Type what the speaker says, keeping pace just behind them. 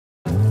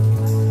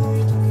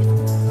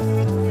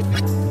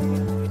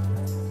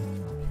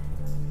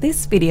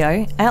This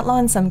video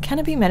outlines some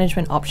canopy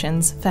management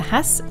options for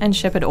Hass and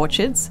Shepard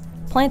orchards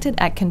planted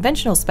at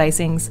conventional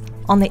spacings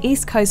on the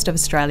east coast of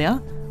Australia,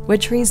 where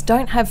trees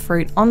don't have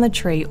fruit on the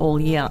tree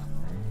all year.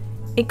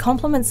 It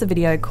complements a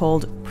video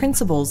called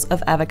Principles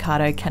of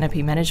Avocado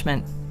Canopy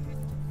Management.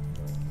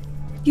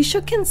 You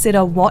should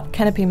consider what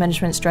canopy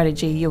management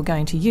strategy you're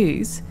going to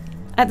use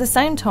at the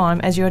same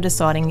time as you're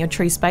deciding your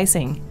tree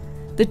spacing.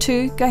 The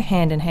two go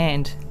hand in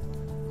hand.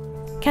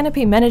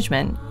 Canopy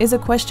management is a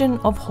question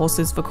of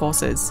horses for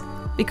courses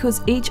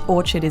because each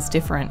orchard is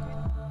different.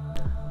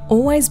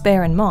 Always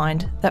bear in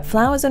mind that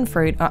flowers and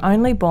fruit are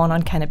only born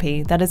on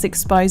canopy that is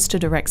exposed to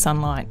direct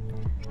sunlight,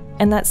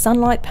 and that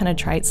sunlight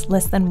penetrates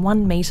less than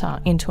 1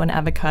 metre into an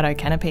avocado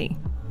canopy.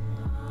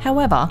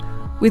 However,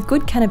 with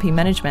good canopy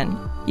management,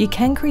 you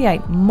can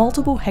create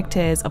multiple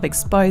hectares of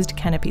exposed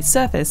canopy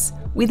surface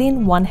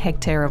within 1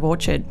 hectare of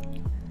orchard.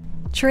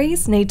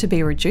 Trees need to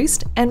be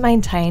reduced and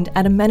maintained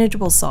at a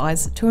manageable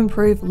size to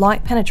improve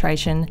light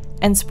penetration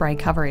and spray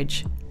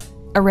coverage,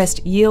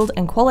 arrest yield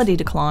and quality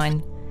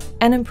decline,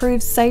 and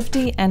improve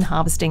safety and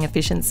harvesting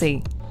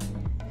efficiency.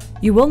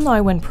 You will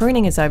know when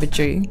pruning is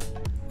overdue,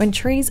 when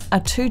trees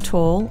are too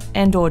tall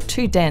and/or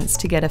too dense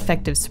to get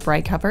effective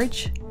spray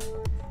coverage,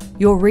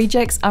 your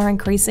rejects are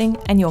increasing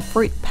and your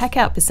fruit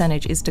pack-out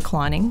percentage is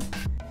declining,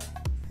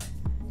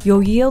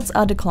 your yields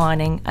are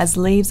declining as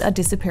leaves are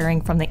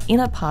disappearing from the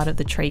inner part of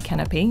the tree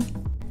canopy,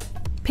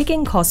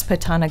 picking costs per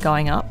tonne are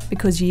going up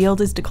because yield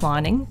is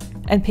declining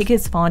and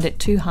pickers find it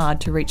too hard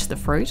to reach the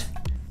fruit,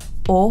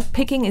 or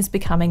picking is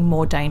becoming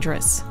more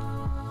dangerous.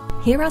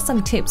 Here are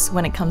some tips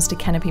when it comes to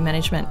canopy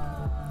management.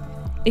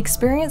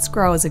 Experienced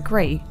growers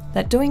agree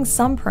that doing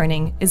some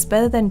pruning is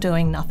better than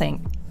doing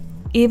nothing,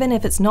 even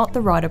if it's not the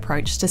right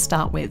approach to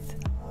start with.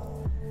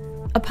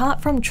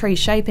 Apart from tree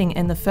shaping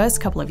in the first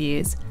couple of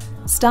years,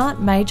 start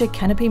major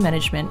canopy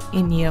management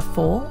in year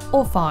 4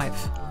 or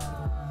 5.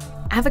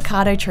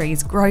 Avocado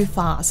trees grow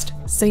fast,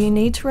 so you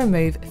need to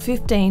remove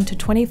 15 to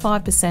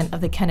 25%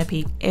 of the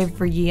canopy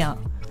every year.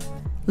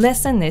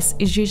 Less than this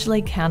is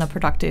usually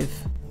counterproductive.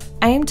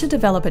 Aim to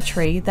develop a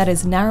tree that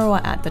is narrower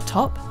at the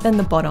top than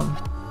the bottom,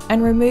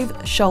 and remove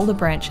shoulder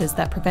branches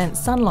that prevent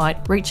sunlight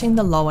reaching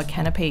the lower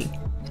canopy.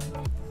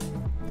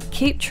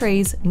 Keep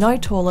trees no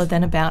taller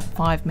than about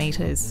 5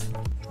 metres.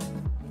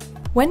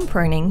 When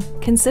pruning,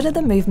 consider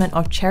the movement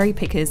of cherry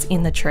pickers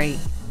in the tree.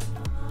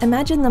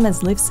 Imagine them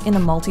as lifts in a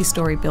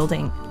multi-storey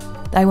building.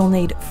 They will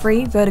need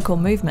free vertical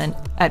movement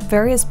at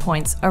various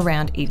points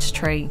around each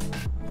tree.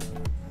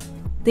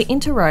 The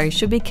interrow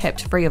should be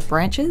kept free of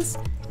branches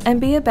and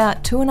be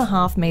about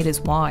 2.5 metres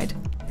wide.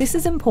 This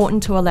is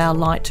important to allow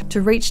light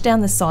to reach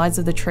down the sides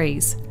of the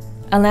trees,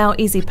 allow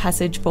easy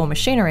passage for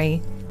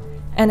machinery,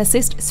 and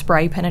assist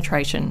spray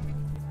penetration.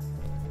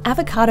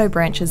 Avocado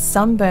branches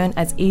sunburn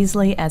as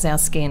easily as our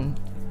skin.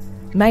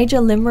 Major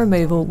limb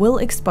removal will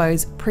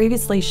expose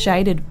previously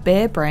shaded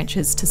bare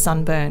branches to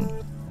sunburn.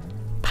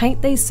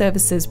 Paint these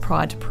surfaces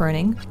prior to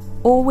pruning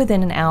or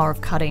within an hour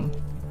of cutting.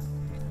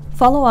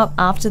 Follow-up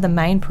after the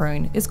main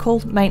prune is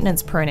called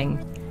maintenance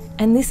pruning,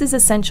 and this is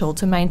essential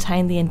to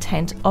maintain the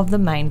intent of the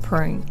main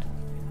prune.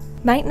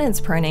 Maintenance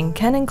pruning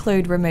can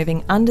include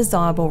removing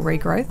undesirable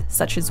regrowth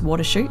such as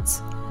water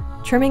shoots,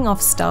 trimming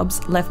off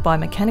stubs left by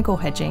mechanical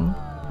hedging,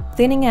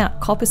 thinning out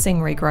coppicing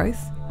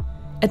regrowth,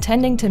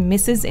 attending to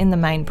misses in the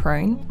main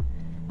prune,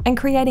 and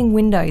creating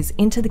windows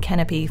into the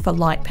canopy for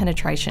light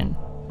penetration.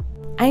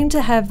 Aim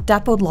to have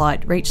dappled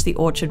light reach the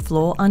orchard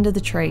floor under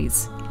the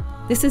trees.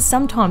 This is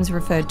sometimes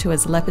referred to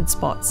as leopard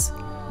spots.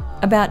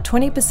 About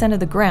 20% of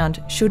the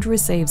ground should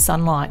receive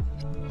sunlight.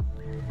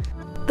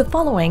 The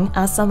following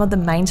are some of the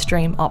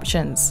mainstream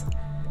options.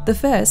 The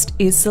first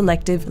is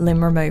selective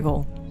limb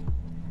removal.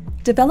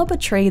 Develop a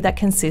tree that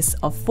consists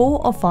of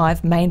 4 or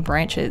 5 main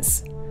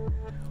branches.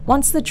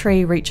 Once the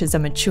tree reaches a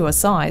mature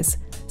size,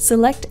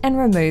 select and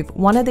remove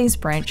one of these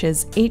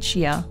branches each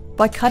year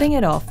by cutting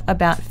it off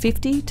about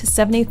 50 to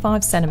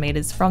 75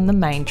 centimetres from the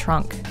main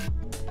trunk.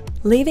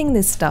 Leaving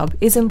this stub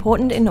is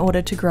important in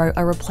order to grow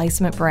a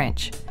replacement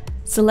branch.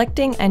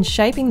 Selecting and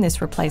shaping this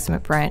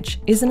replacement branch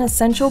is an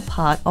essential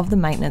part of the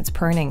maintenance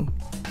pruning.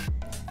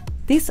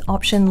 This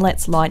option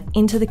lets light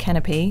into the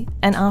canopy,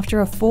 and after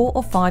a 4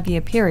 or 5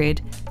 year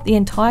period, the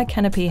entire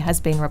canopy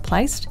has been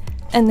replaced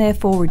and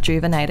therefore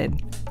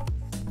rejuvenated.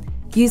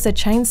 Use a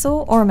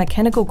chainsaw or a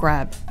mechanical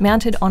grab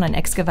mounted on an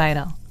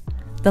excavator.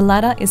 The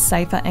latter is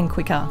safer and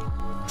quicker.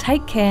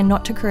 Take care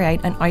not to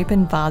create an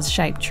open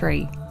vase-shaped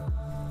tree.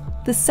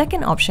 The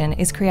second option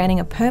is creating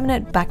a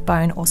permanent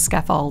backbone or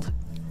scaffold.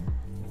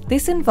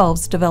 This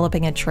involves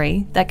developing a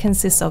tree that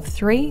consists of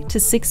 3 to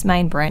 6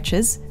 main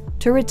branches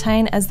to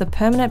retain as the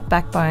permanent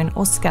backbone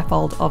or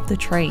scaffold of the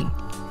tree.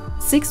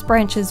 6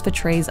 branches for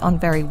trees on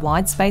very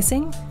wide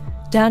spacing,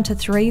 down to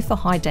 3 for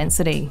high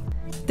density.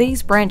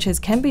 These branches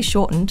can be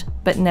shortened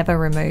but never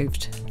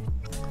removed.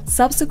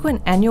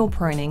 Subsequent annual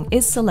pruning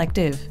is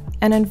selective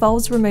and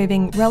involves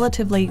removing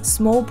relatively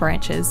small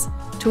branches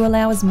to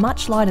allow as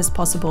much light as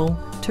possible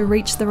to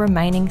reach the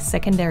remaining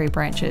secondary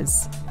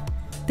branches.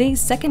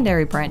 These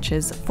secondary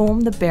branches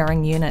form the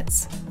bearing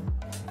units.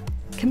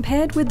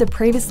 Compared with the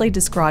previously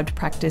described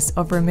practice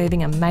of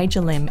removing a major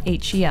limb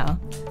each year,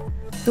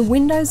 the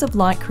windows of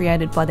light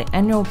created by the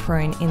annual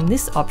prune in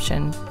this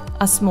option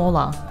are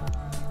smaller,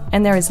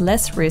 and there is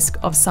less risk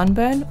of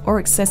sunburn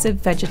or excessive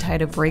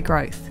vegetative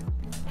regrowth.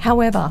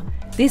 However,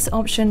 this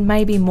option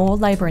may be more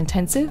labour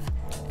intensive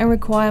and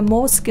require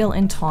more skill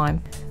and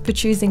time for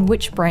choosing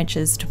which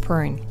branches to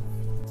prune.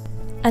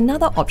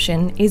 Another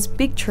option is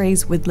big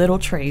trees with little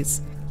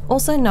trees,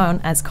 also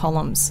known as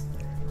columns.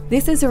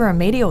 This is a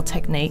remedial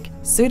technique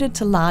suited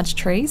to large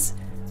trees,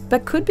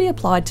 but could be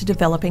applied to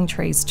developing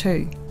trees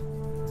too.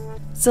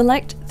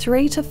 Select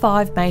 3 to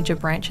 5 major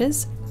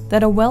branches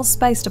that are well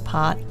spaced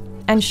apart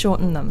and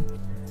shorten them.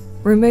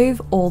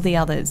 Remove all the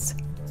others.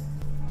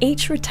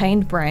 Each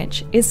retained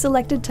branch is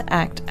selected to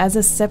act as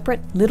a separate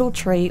little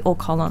tree or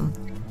column,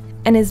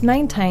 and is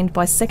maintained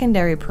by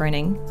secondary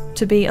pruning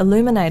to be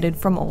illuminated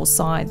from all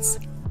sides.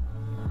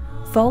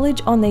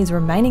 Foliage on these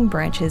remaining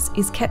branches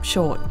is kept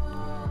short.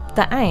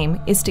 The aim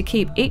is to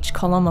keep each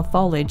column of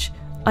foliage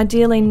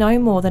ideally no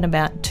more than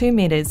about 2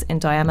 meters in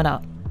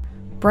diameter.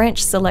 Branch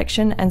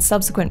selection and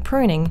subsequent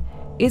pruning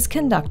is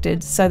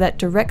conducted so that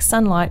direct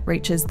sunlight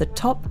reaches the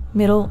top,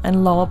 middle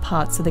and lower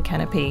parts of the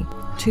canopy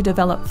to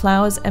develop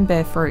flowers and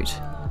bear fruit.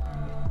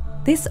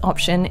 This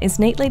option is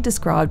neatly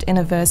described in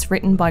a verse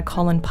written by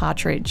Colin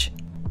Partridge.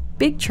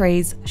 Big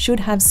trees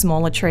should have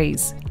smaller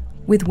trees,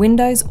 with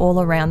windows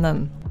all around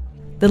them.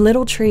 The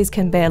little trees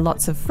can bear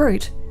lots of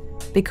fruit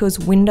because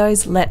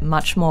windows let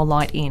much more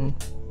light in.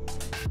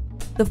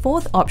 The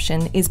fourth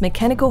option is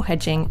mechanical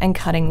hedging and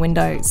cutting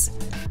windows.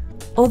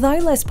 Although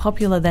less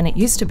popular than it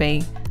used to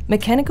be,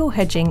 mechanical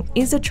hedging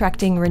is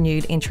attracting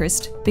renewed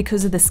interest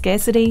because of the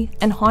scarcity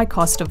and high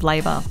cost of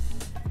labour.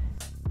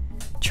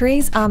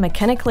 Trees are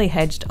mechanically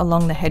hedged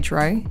along the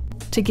hedgerow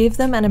to give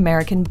them an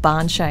American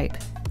barn shape.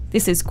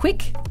 This is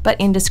quick but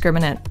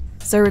indiscriminate,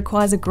 so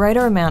requires a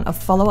greater amount of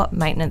follow-up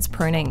maintenance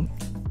pruning.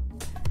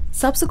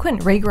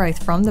 Subsequent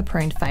regrowth from the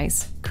pruned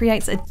face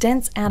creates a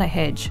dense outer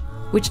hedge,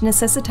 which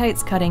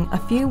necessitates cutting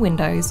a few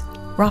windows,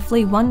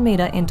 roughly 1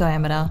 metre in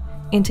diameter,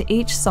 into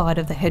each side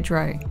of the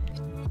hedgerow,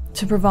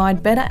 to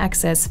provide better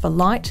access for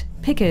light,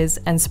 pickers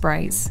and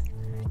sprays.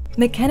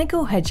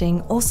 Mechanical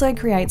hedging also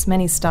creates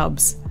many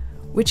stubs,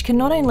 which can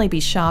not only be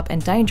sharp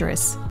and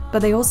dangerous, but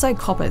they also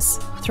coppice,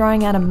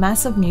 throwing out a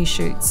mass of new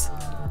shoots.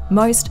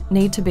 Most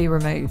need to be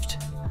removed.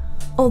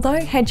 Although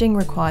hedging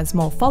requires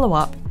more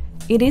follow-up,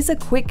 it is a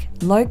quick,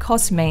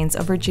 low-cost means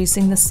of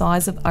reducing the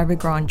size of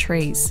overgrown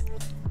trees.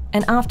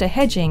 And after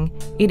hedging,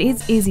 it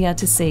is easier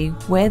to see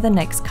where the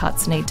next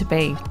cuts need to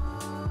be.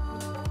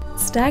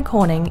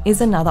 Staghorning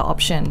is another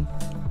option,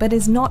 but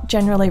is not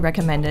generally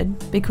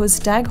recommended because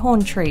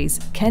staghorn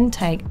trees can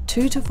take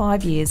 2 to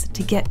 5 years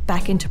to get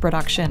back into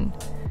production.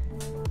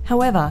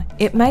 However,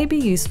 it may be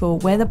useful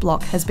where the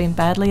block has been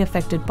badly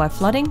affected by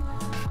flooding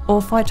or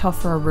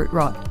Phytophthora root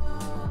rot.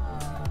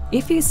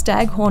 If you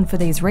staghorn for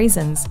these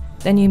reasons,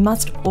 then you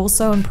must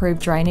also improve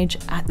drainage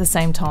at the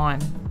same time.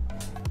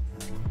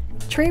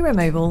 Tree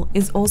removal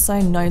is also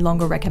no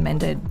longer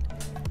recommended,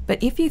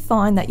 but if you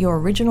find that your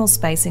original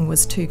spacing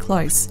was too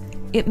close,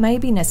 it may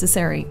be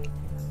necessary.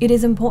 It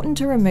is important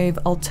to remove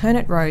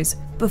alternate rows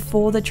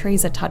before the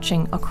trees are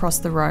touching across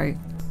the row,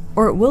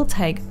 or it will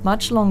take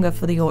much longer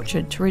for the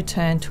orchard to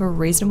return to a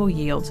reasonable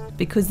yield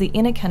because the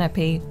inner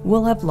canopy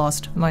will have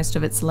lost most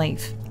of its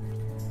leaf.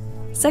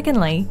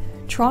 Secondly,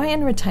 try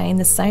and retain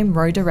the same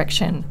row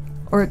direction,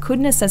 or it could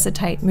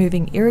necessitate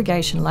moving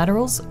irrigation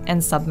laterals and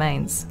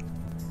submains.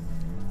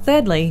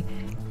 Thirdly,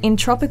 in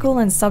tropical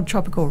and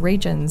subtropical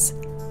regions,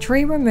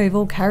 tree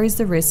removal carries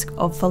the risk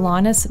of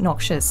Phalinus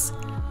noxious,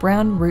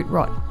 brown root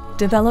rot,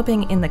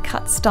 developing in the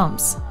cut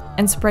stumps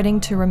and spreading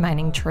to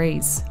remaining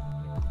trees.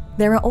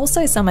 There are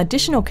also some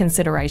additional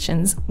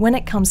considerations when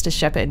it comes to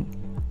Shepard.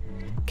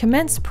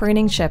 Commence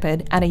pruning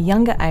Shepard at a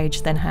younger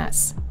age than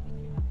Hass.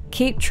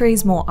 Keep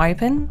trees more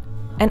open,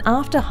 and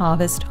after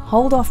harvest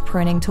hold off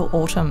pruning till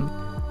autumn,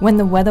 when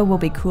the weather will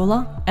be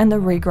cooler and the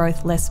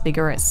regrowth less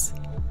vigorous.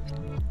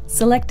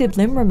 Selective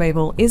limb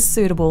removal is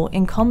suitable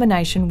in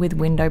combination with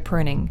window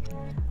pruning,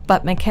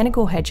 but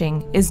mechanical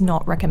hedging is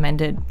not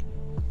recommended.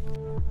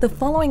 The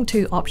following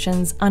 2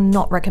 options are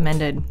not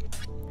recommended.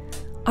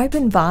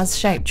 Open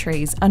vase-shaped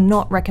trees are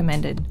not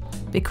recommended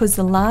because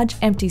the large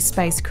empty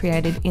space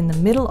created in the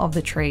middle of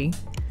the tree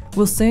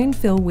will soon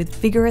fill with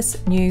vigorous,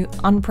 new,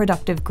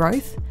 unproductive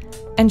growth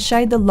and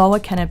shade the lower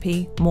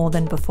canopy more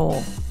than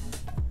before.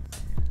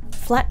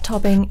 Flat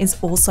topping is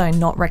also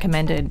not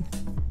recommended,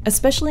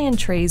 especially in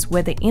trees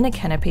where the inner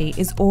canopy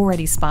is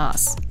already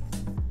sparse.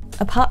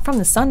 Apart from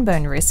the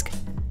sunburn risk,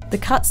 the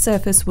cut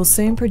surface will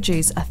soon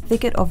produce a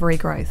thicket of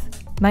regrowth,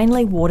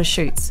 mainly water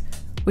shoots,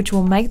 which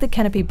will make the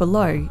canopy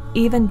below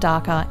even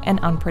darker and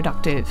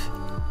unproductive.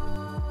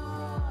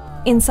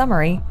 In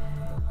summary,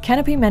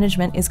 canopy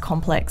management is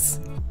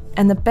complex,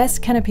 and the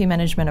best canopy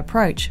management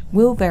approach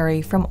will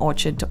vary from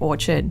orchard to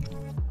orchard.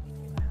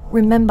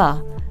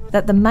 Remember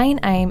that the main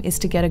aim is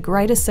to get a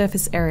greater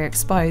surface area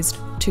exposed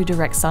to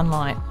direct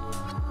sunlight.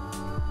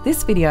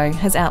 This video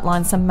has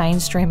outlined some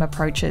mainstream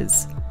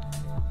approaches.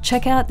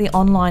 check out the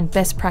online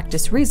best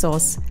practice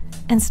resource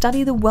and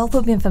study the wealth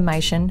of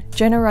information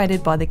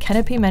generated by the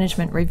Canopy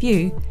Management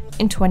Review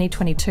in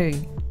 2022.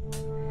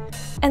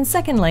 And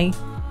secondly,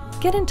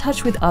 get in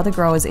touch with other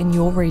growers in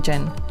your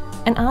region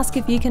and ask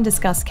if you can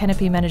discuss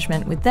canopy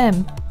management with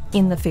them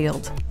in the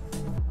field.